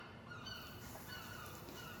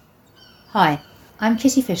Hi, I'm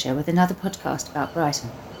Kitty Fisher with another podcast about Brighton.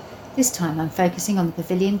 This time I'm focusing on the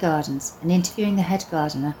Pavilion Gardens and interviewing the head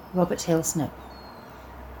gardener, Robert Hill Snook.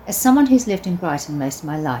 As someone who's lived in Brighton most of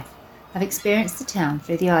my life, I've experienced the town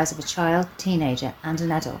through the eyes of a child, teenager and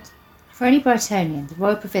an adult. For any Brightonian, the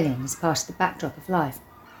Royal Pavilion is part of the backdrop of life.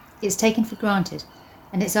 It's taken for granted,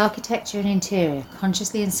 and its architecture and interior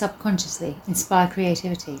consciously and subconsciously inspire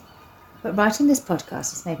creativity. But writing this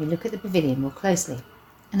podcast has made me look at the Pavilion more closely,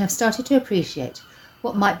 and I've started to appreciate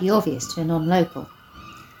what might be obvious to a non-local.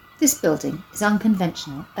 This building is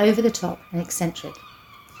unconventional, over the top and eccentric.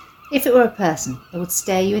 If it were a person, it would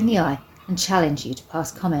stare you in the eye and challenge you to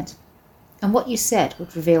pass comment. And what you said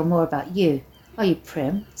would reveal more about you. Are you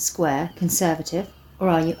prim, square, conservative, or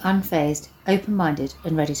are you unfazed, open-minded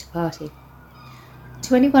and ready to party?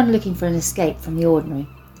 To anyone looking for an escape from the ordinary,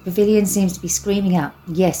 the Pavilion seems to be screaming out,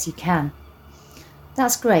 yes you can.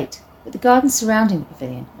 That's great. But the gardens surrounding the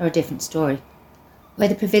Pavilion are a different story. Where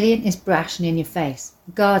the Pavilion is brash and in your face,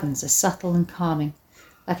 the gardens are subtle and calming.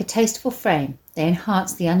 Like a tasteful frame, they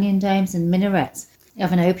enhance the onion domes and minarets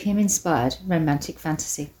of an opium-inspired romantic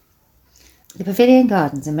fantasy. The Pavilion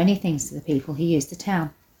Gardens are many things to the people who use the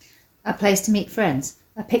town. A place to meet friends,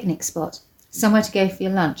 a picnic spot, somewhere to go for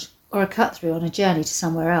your lunch, or a cut-through on a journey to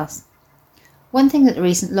somewhere else. One thing that the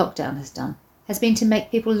recent lockdown has done has been to make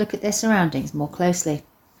people look at their surroundings more closely.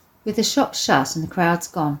 With the shops shut and the crowds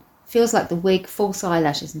gone, it feels like the wig, false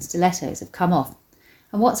eyelashes and stilettos have come off,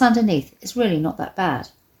 and what's underneath is really not that bad.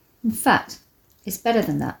 In fact, it's better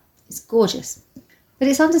than that. It's gorgeous. But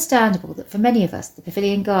it's understandable that for many of us, the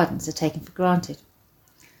Pavilion Gardens are taken for granted.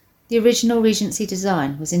 The original Regency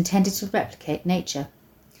design was intended to replicate nature.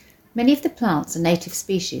 Many of the plants are native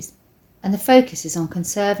species, and the focus is on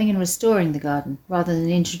conserving and restoring the garden rather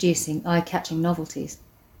than introducing eye-catching novelties.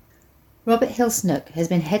 Robert Hill Snook has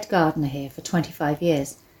been head gardener here for 25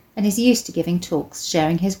 years and is used to giving talks,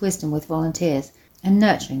 sharing his wisdom with volunteers and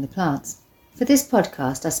nurturing the plants. For this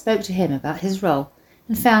podcast, I spoke to him about his role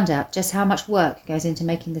and found out just how much work goes into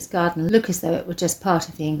making this garden look as though it were just part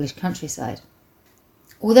of the English countryside.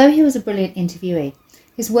 Although he was a brilliant interviewee,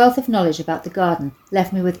 his wealth of knowledge about the garden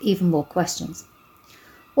left me with even more questions.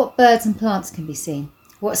 What birds and plants can be seen?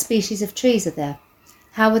 What species of trees are there?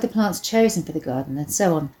 How were the plants chosen for the garden? And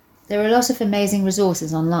so on. There are a lot of amazing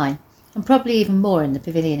resources online, and probably even more in the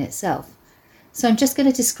Pavilion itself. So I'm just going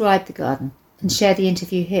to describe the garden and share the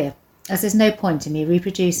interview here, as there's no point in me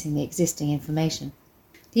reproducing the existing information.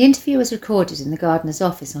 The interview was recorded in the gardener's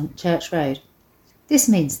office on Church Road. This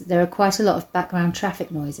means that there are quite a lot of background traffic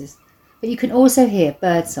noises, but you can also hear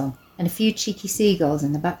birdsong and a few cheeky seagulls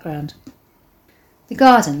in the background. The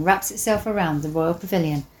garden wraps itself around the Royal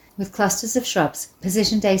Pavilion with clusters of shrubs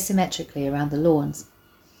positioned asymmetrically around the lawns.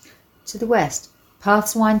 To the west,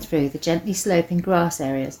 paths wind through the gently sloping grass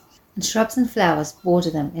areas, and shrubs and flowers border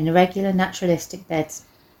them in irregular naturalistic beds.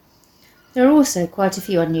 There are also quite a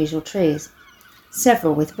few unusual trees,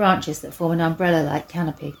 several with branches that form an umbrella-like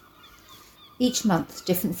canopy. Each month,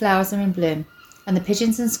 different flowers are in bloom, and the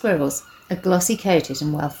pigeons and squirrels are glossy-coated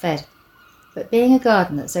and well-fed. But being a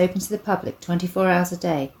garden that's open to the public 24 hours a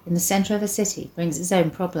day in the centre of a city brings its own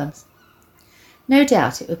problems. No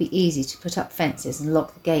doubt it would be easy to put up fences and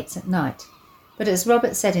lock the gates at night, but as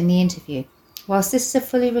Robert said in the interview, whilst this is a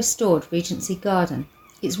fully restored Regency garden,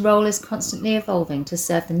 its role is constantly evolving to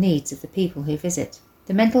serve the needs of the people who visit.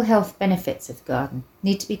 The mental health benefits of the garden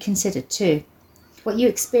need to be considered too. What you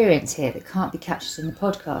experience here that can't be captured in a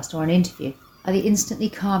podcast or an interview are the instantly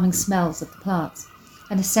calming smells of the plants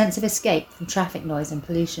and a sense of escape from traffic noise and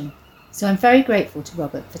pollution. So I'm very grateful to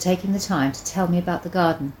Robert for taking the time to tell me about the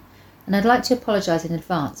garden, and I'd like to apologise in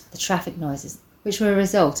advance for the traffic noises, which were a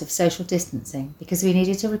result of social distancing because we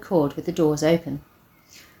needed to record with the doors open.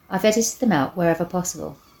 I've edited them out wherever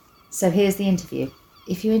possible. So here's the interview.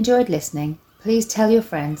 If you enjoyed listening, please tell your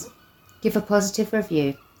friends, give a positive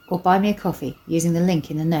review, or buy me a coffee using the link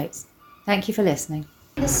in the notes. Thank you for listening.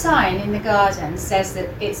 The sign in the garden says that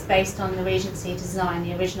it's based on the Regency design,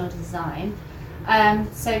 the original design.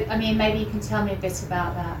 Maybe you can tell me a bit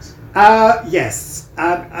about that. Yes.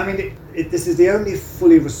 This is the only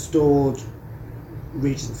fully restored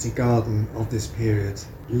Regency garden of this period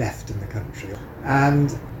left in the country.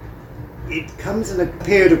 And it comes in a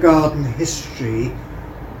period of garden history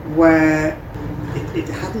where it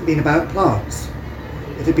hadn't been about plants.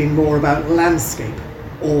 It had been more about landscape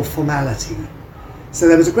or formality. So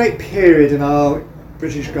there was a great period in our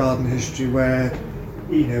British garden history where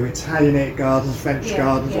Italianate gardens, French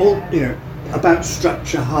gardens, all, about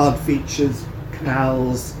structure, hard features,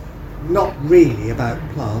 canals, not really about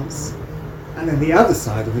plants. And then the other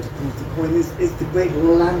side of it, of course, the coin is the great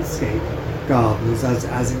landscape gardens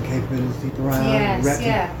as in Cape Verde, Brown, Yes, Repton.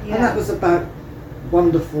 yeah. And that was about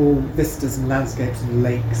wonderful vistas and landscapes and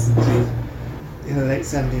lakes and trees in the late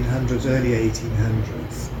 1700s, early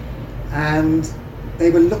 1800s. And they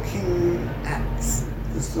were looking at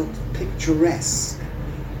the sort of picturesque.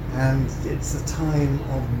 And it's a time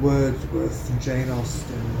of Wordsworth and Jane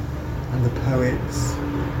Austen and the poets.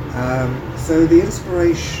 So the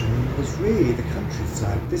inspiration was really the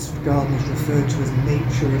countryside. This garden is referred to as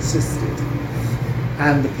nature-assisted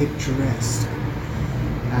and the picturesque.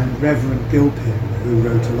 And Reverend Gilpin, who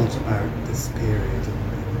wrote a lot about this period,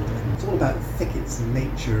 and it's all about thickets and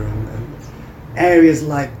nature and areas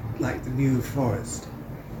like the New Forest.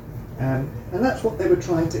 And that's what they were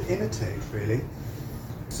trying to imitate, really.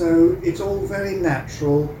 So it's all very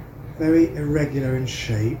natural, very irregular in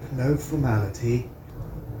shape, no formality.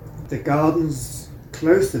 The gardens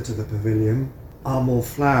closer to the pavilion are more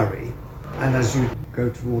flowery, and as you go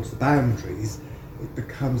towards the boundaries, it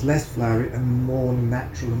becomes less flowery and more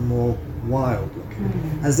natural and more wild looking,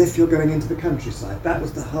 as if you're going into the countryside. That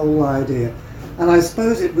was the whole idea. And I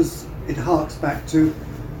suppose it harks back to,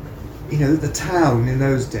 the town in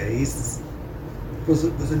those days was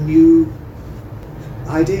a new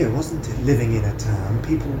idea, wasn't it? Living in a town,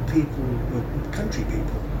 people were country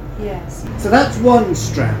people. Yes. So that's one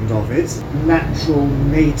strand of it, natural,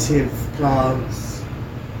 native plants,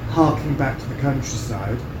 harking back to the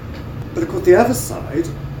countryside. But of course the other side,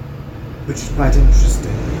 which is quite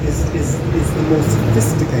interesting, is the more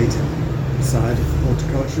sophisticated side of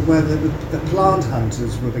horticulture, where the plant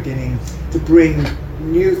hunters were beginning to bring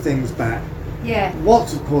new things back. Yeah.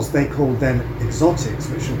 What, of course, they called then exotics,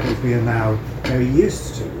 which of course we are now very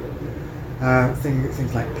used to.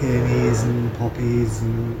 Things like peonies and poppies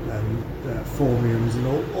and phormiums and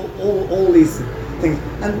all these things,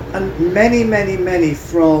 and many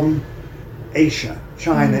from Asia,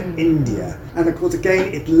 China, India, and of course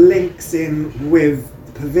again it links in with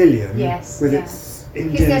the pavilion, with its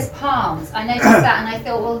Indian. Because there's palms. I noticed that, and I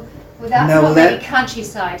thought, well, that's not really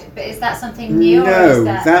countryside, but is that something new? No, or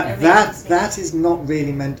is that is not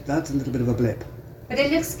really meant. That's a little bit of a blip. But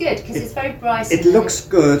it looks good because it's very bright. It looks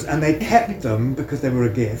good, and they kept them because they were a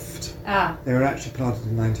gift. Ah. They were actually planted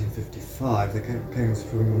in 1955. They came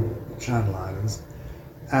from the Channel Islands,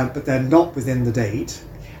 but they're not within the date.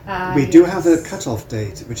 We do have a cut-off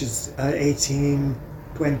date, which is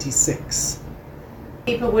 1826.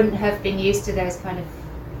 People wouldn't have been used to those kind of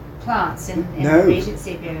plants in the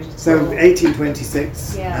Regency period. So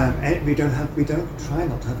 1826. Yeah. We don't try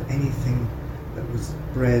not to have anything that was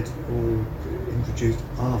bred or introduced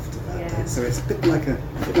after that date. So it's a bit like a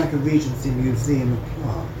Regency museum of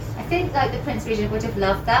plants. I think like the Prince Regent would have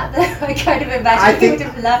loved that. Though. I kind of imagine he would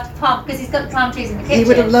have loved palm because he's got palm trees in the kitchen. He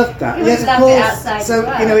would have loved that. He would have loved it outside So as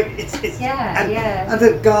well. it's and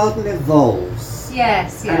the garden evolves.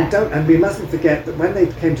 Yes, yeah. And we mustn't forget that when they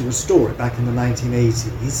came to restore it back in the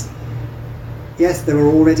 1980s, yes, there were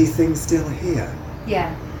already things still here.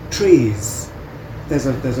 Yeah. Trees. There's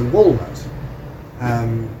a walnut.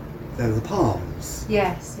 There are the palms.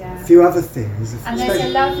 Yes, yeah. A few other things. And there's a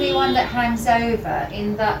lovely one that hangs over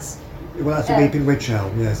in that. Well, that's a weeping witch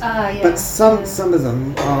elm, yes. Yeah. But some of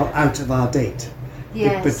them are out of our date.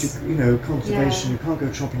 Yes. But conservation, you can't go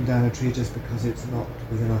chopping down a tree just because it's not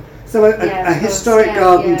within our... So a historic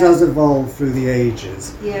garden does evolve through the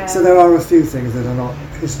ages. Yeah. So there are a few things that are not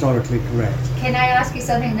historically correct. Can I ask you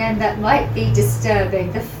something then that might be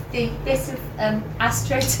disturbing? The bit of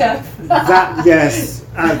astroturf.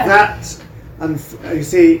 And you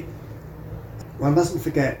see, one mustn't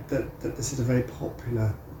forget that this is a very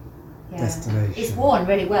popular destination. It's worn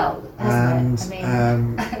really well, hasn't it? I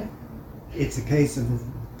mean, it's a case of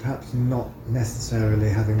perhaps not necessarily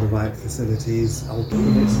having the right facilities.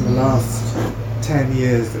 It's in the last 10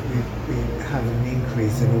 years that we have an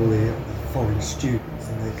increase in all the foreign students,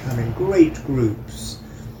 and they come in great groups.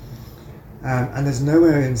 And there's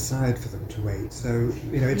nowhere inside for them to wait, so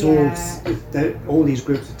it's all these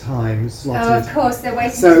groups of times slotted. Oh, of course, they're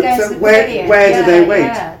waiting to go to the pavilion. Where do they wait?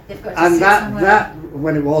 Yeah. They've got to And sit somewhere. that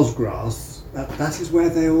when it was grass, that is where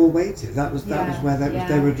they all waited. That was where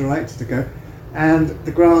they were directed to go, and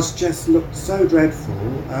the grass just looked so dreadful.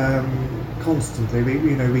 Constantly,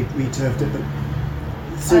 we turfed it, but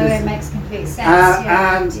it makes complete sense.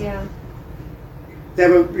 And there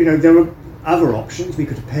were other options. We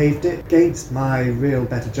could have paved it against my real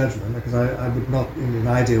better judgment, because I would not, in an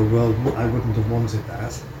ideal world, I wouldn't have wanted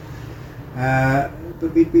that.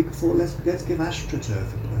 But we thought, let's give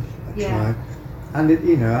AstroTurf a try. And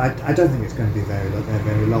I don't think it's going to be very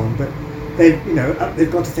long, but they've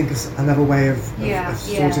got to think of another way of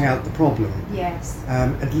sorting out the problem. Yes.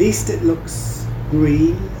 At least it looks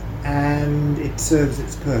green and it serves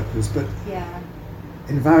its purpose, but Yeah.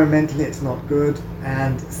 environmentally it's not good,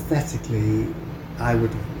 and aesthetically I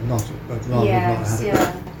would not, but rather not have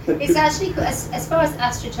Yeah. it. It's actually, as far as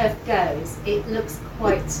AstroTurf goes, it looks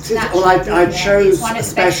quite natural. Well, I chose it's one a of the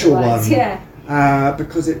special better ones. one. Yeah.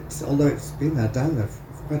 Because although it's been down there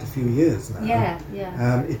for quite a few years now.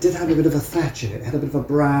 Yeah. It did have a bit of a thatch in it. It had a bit of a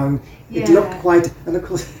brown. It Yeah. looked quite, and of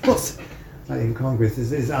course, what's slightly incongruous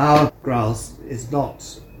is our grass is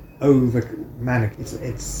not over manic.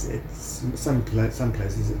 It's some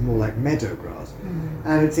places it's more like meadow grass,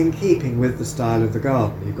 and it's in keeping with the style of the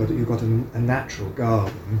garden. You've got a natural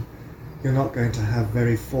garden. You're not going to have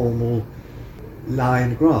very formal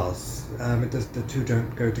lined grass. The two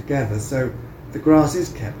don't go together. So the grass is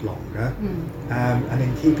kept longer, and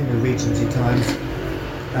in keeping with Regency times,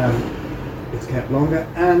 it's kept longer,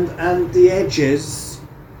 and the edges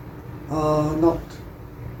are not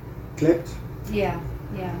clipped. Yeah.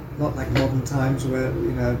 Not like modern times where,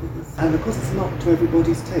 and of course it's not to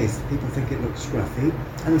everybody's taste. People think it looks scruffy,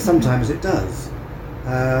 and sometimes it does.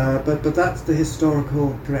 But that's the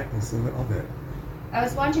historical correctness of it. I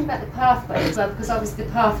was wondering about the pathways as well, because obviously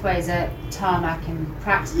the pathways are tarmac and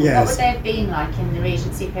practical. Yes. What would they have been like in the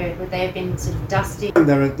Regency period? Would they have been sort of dusty? And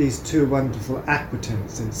there are these two wonderful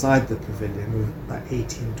aquatents inside the pavilion of about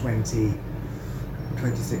 1820,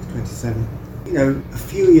 26, 27. A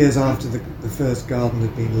few years after the first garden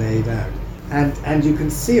had been laid out. And you can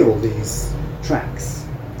see all these tracks.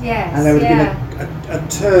 Yes, and there would have been a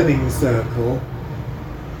turning circle,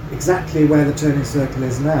 exactly where the turning circle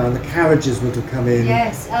is now, and the carriages would have come in.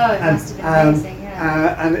 Yes, it must have been amazing,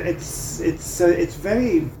 yeah. And it's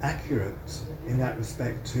very accurate in that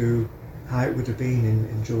respect to how it would have been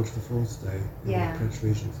in George IV's day, in Prince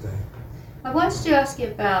Regent's day. I wanted to ask you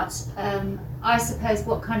about, I suppose,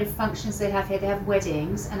 what kind of functions they have here. They have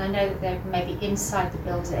weddings, and I know that they're maybe inside the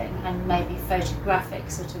building, and maybe photographic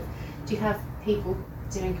sort of. Do you have people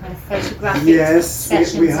doing kind of photographic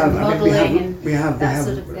sessions and modelling and that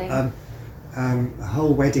sort of thing? A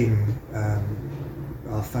whole wedding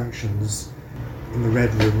our functions in the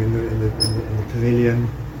Red Room, in the pavilion,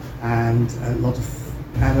 and a lot of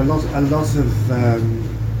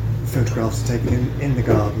photographs taken in the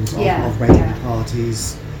gardens of wedding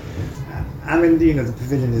parties. I mean, the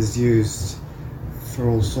pavilion is used for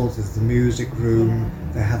all sorts of the music room.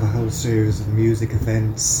 They have a whole series of music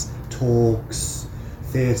events, talks,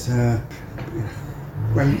 theatre.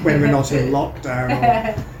 When we're not in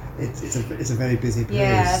lockdown, it's a very busy place.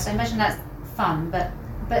 Yeah, I imagine that's fun, but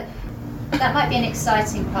that might be an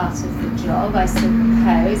exciting part of the job, I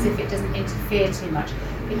suppose, if it doesn't interfere too much.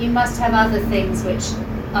 But you must have other things which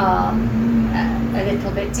are a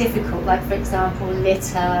little bit difficult, like for example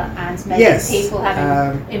litter and maybe people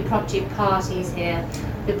having impromptu parties here.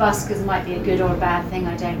 The buskers might be a good or a bad thing,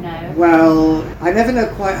 I don't know. Well, I never know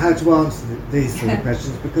quite how to answer these sort of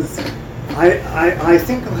questions, because I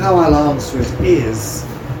think of how I'll answer it is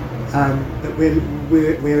that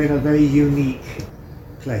we're in a very unique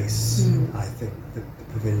place. I think the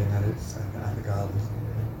pavilion and the gardens.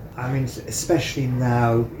 I mean, especially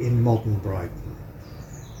now in modern Brighton.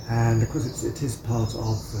 And of course it is part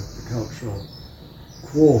of the cultural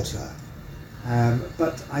quarter.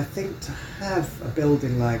 But I think to have a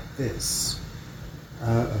building like this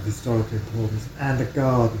of historical importance, and a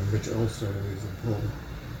garden which also is important,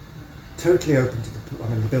 totally open to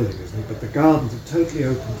the building isn't, but the gardens are totally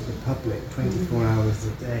open to the public 24 hours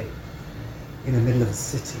a day in the middle of a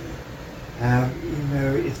city.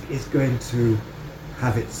 It's going to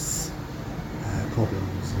have its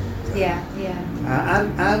problems.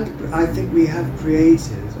 And I think we have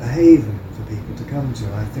created a haven for people to come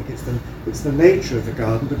to. I think it's the nature of the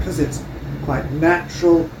garden, because it's quite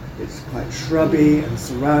natural, it's quite shrubby and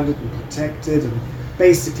surrounded and protected, and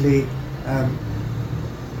basically a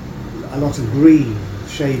lot of green,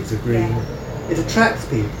 shades of green. It attracts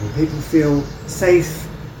people. People feel safe.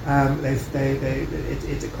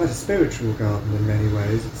 It's quite a spiritual garden in many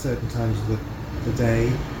ways at certain times of the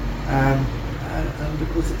day. And of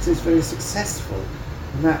course it is very successful,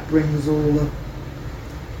 and that brings all the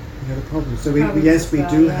problems. So we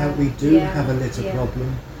do have a litter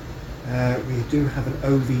problem. We do have an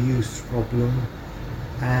overuse problem,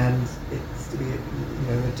 and it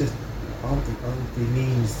just aren't the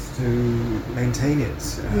means to maintain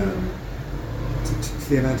it to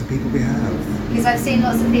the amount of people we have. Because I've seen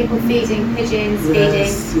lots of people feeding pigeons, feeding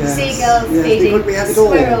seagulls, feeding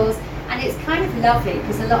squirrels. And it's kind of lovely,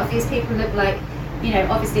 because a lot of these people look like,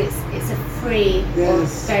 obviously it's a free or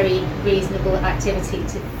very reasonable activity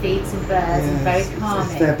to feed some birds, and very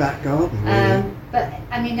calming. It's their back garden, really. But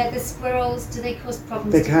I mean, are the squirrels? Do they cause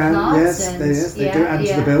problems They to can, plants? yes, they do, and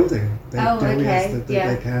to the building. They Oh, do, okay, yes,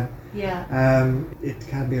 they can. Yeah. It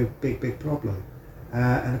can be a big problem.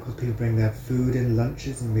 And of course, people bring their food in,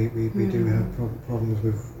 lunches, and we do have problems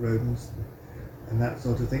with rodents and that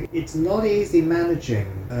sort of thing. It's not easy managing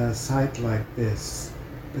a site like this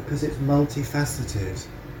because it's multifaceted,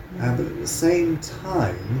 but at the same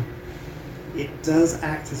time, it does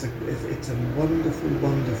act as it's a wonderful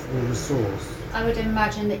resource. I would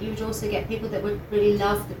imagine that you would also get people that would really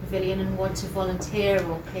love the pavilion and want to volunteer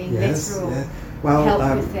or clean litter or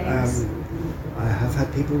help with things. I have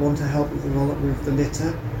had people want to help with the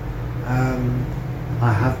litter.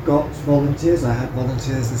 I have got volunteers. I had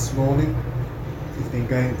volunteers this morning.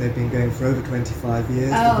 They've been going for over 25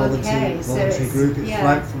 years. Oh, the voluntary group. It's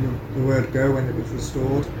right from the word go when it was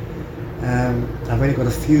restored. I've only got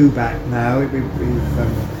a few back now. We've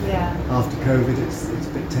after COVID, it's a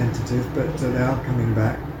bit tentative, but they are coming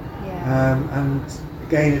back. And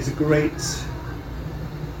again, it's a great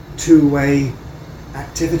two-way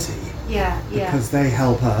activity. Because they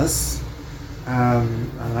help us,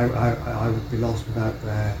 and I would be lost without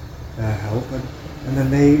their help, and then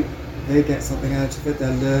they get something out of it.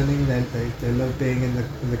 They're learning. They love being in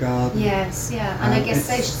the garden. Yes, and I guess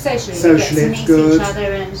socially they get to meet good. each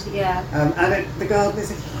other and the garden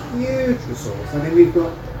is a huge resource. I mean, we've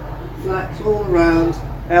got flats all around,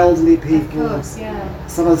 elderly people. Of course,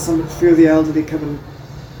 a few of the elderly come and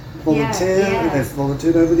volunteer. They've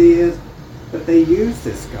volunteered over the years, but they use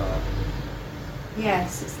this garden.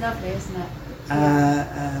 Yes, it's lovely, isn't it?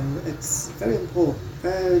 It's very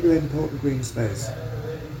important green space.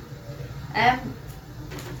 I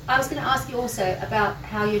was going to ask you also about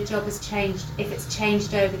how your job has changed, if it's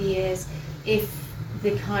changed over the years, if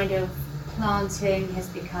the kind of planting has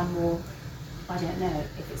become more, I don't know,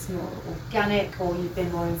 if it's more organic or you've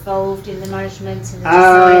been more involved in the management and the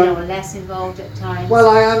design or less involved at times. Well,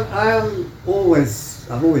 I've always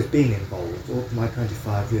been involved all my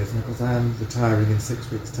 25 years, and of course I am retiring in 6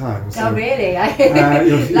 weeks' time. So, oh really? Lucky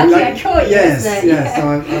I caught you. Yes. So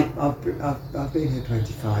I've been here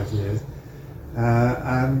 25 years,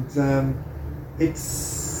 and it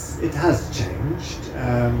has changed.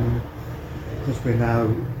 Of course, we're now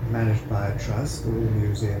managed by a trust, all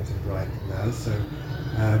museums in Brighton now, so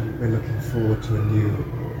we're looking forward to a new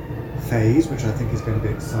phase, which I think is going to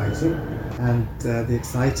be exciting. And the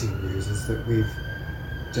exciting news is that we've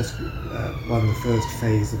just won the first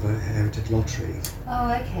phase of a heritage lottery.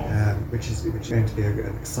 Oh, okay. Which is going to be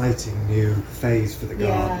an exciting new phase for the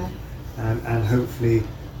garden, and hopefully,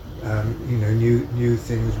 new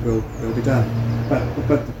things will be done.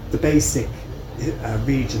 But the basic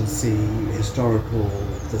Regency historical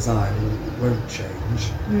design won't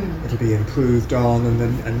change. It'll be improved on,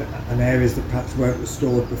 and areas that perhaps weren't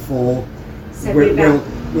restored before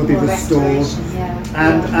will be restored.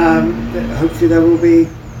 And hopefully there will be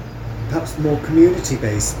perhaps more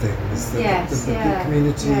community-based things that the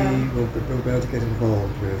community will be able to get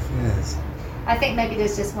involved with. Yes. I think maybe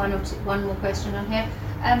there's just one more question on here.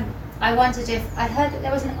 I wondered if I heard that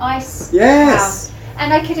there was an ice house.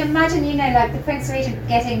 And I could imagine, like the Prince Regent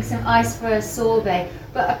getting some ice for a sorbet,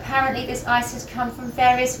 but apparently this ice has come from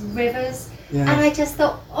various rivers. And I just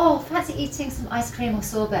thought, fancy eating some ice cream or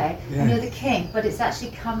sorbet, and you're the king, but it's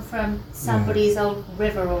actually come from somebody's old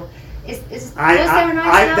river. Or was there an ice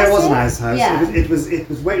house? There was an ice house. Yeah. It was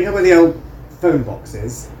where where the old phone box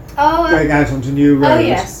is. Going out onto New Road. Oh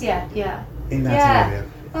yes, yeah. In that area.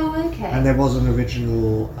 Oh, okay. And there was an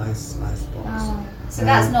original ice box. Oh. So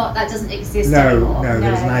that doesn't exist No, anymore.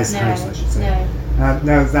 there was an ice house, I should say.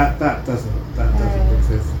 No, that doesn't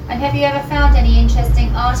exist. And have you ever found any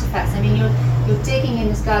interesting artifacts? I mean, you're digging in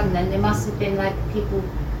this garden, and there must have been like people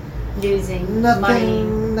losing money.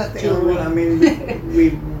 Nothing. Jewelry. I mean,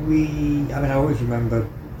 I always remember.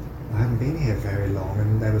 I haven't been here very long,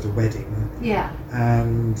 and there was a wedding. Yeah.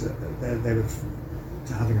 And they were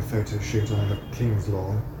having a photo shoot on the King's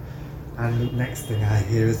Lawn. And the next thing I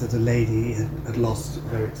hear is that a lady had lost a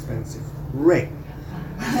very expensive ring.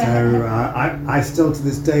 So I still to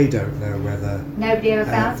this day don't know whether nobody ever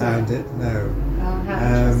found it. No. Oh,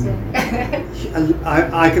 how interesting!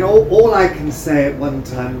 I can all I can say at one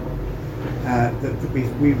time that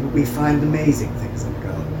we find amazing things in the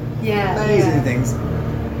garden. Amazing things,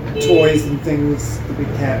 toys and things that we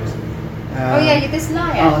kept. This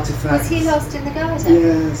lion. Artifacts. Was he lost in the garden?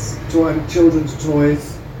 Yes, children's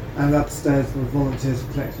toys. And upstairs there were volunteers who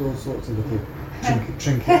collected all sorts of little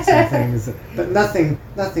trinkets and things, but nothing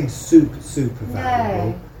super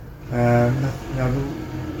valuable.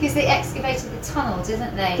 Because they excavated the tunnel,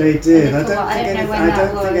 didn't they? They did. I don't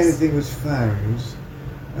think think anything was found.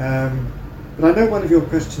 But I know one of your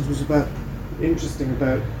questions was interesting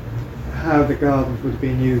about how the gardens would have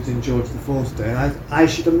been used in George IV's day, and I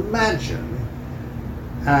should imagine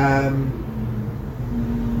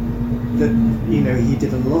that he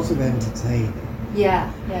did a lot of entertaining.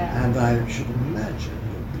 Yeah. And I should imagine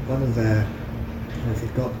that one of their, if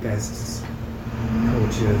they've got guests,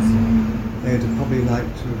 courtiers, they would have probably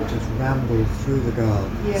liked to have just rambled through the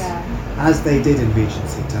gardens. Yeah. As they did in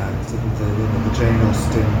Regency towns, didn't they? The Jane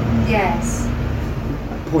Austen. Yes.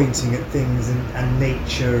 Pointing at things and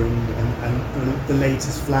nature and the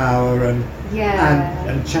latest flower and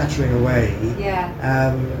chattering away. Yeah.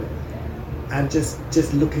 And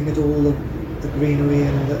just looking at all of the greenery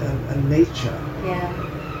and nature. Yeah.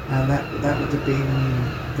 And that would have been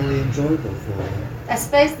very enjoyable for them. I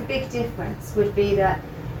suppose the big difference would be that,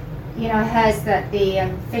 I heard that the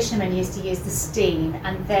fishermen used to use the Stein,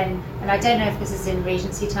 and I don't know if this is in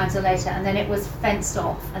Regency times or later, and then it was fenced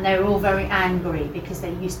off, and they were all very angry because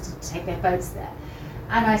they used to take their boats there.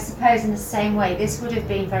 And I suppose in the same way, this would have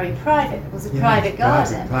been very private. It was a private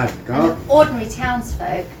garden. Private garden. And ordinary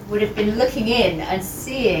townsfolk would have been looking in and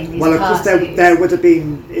seeing these Well, of course, parties. there would have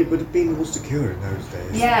been. It would have been more secure in those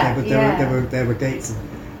days. Yeah, There were gates,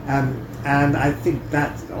 and I think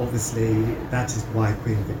that obviously that is why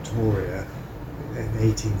Queen Victoria, in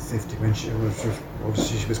 1850, when she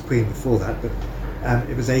was queen before that, but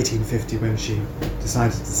it was 1850 when she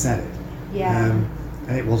decided to sell it. Yeah.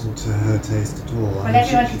 And it wasn't to her taste at all. Well,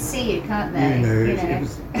 everyone can see you, can't they? It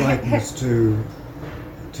was brightness to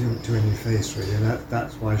a new face, really, and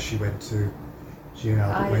that's why she went to. She and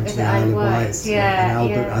Albert went to the Isle of Wight. Yeah, and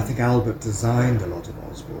Albert, I think Albert designed a lot of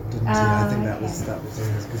Osborne, didn't he? I think that was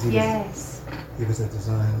his, because he was a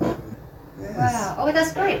designer. Yes. Wow! Oh,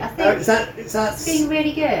 that's great. I think it's been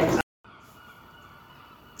really good.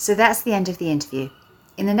 So that's the end of the interview.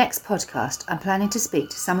 In the next podcast, I'm planning to speak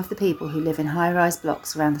to some of the people who live in high-rise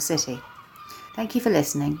blocks around the city. Thank you for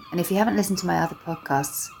listening, and if you haven't listened to my other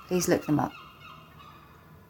podcasts, please look them up.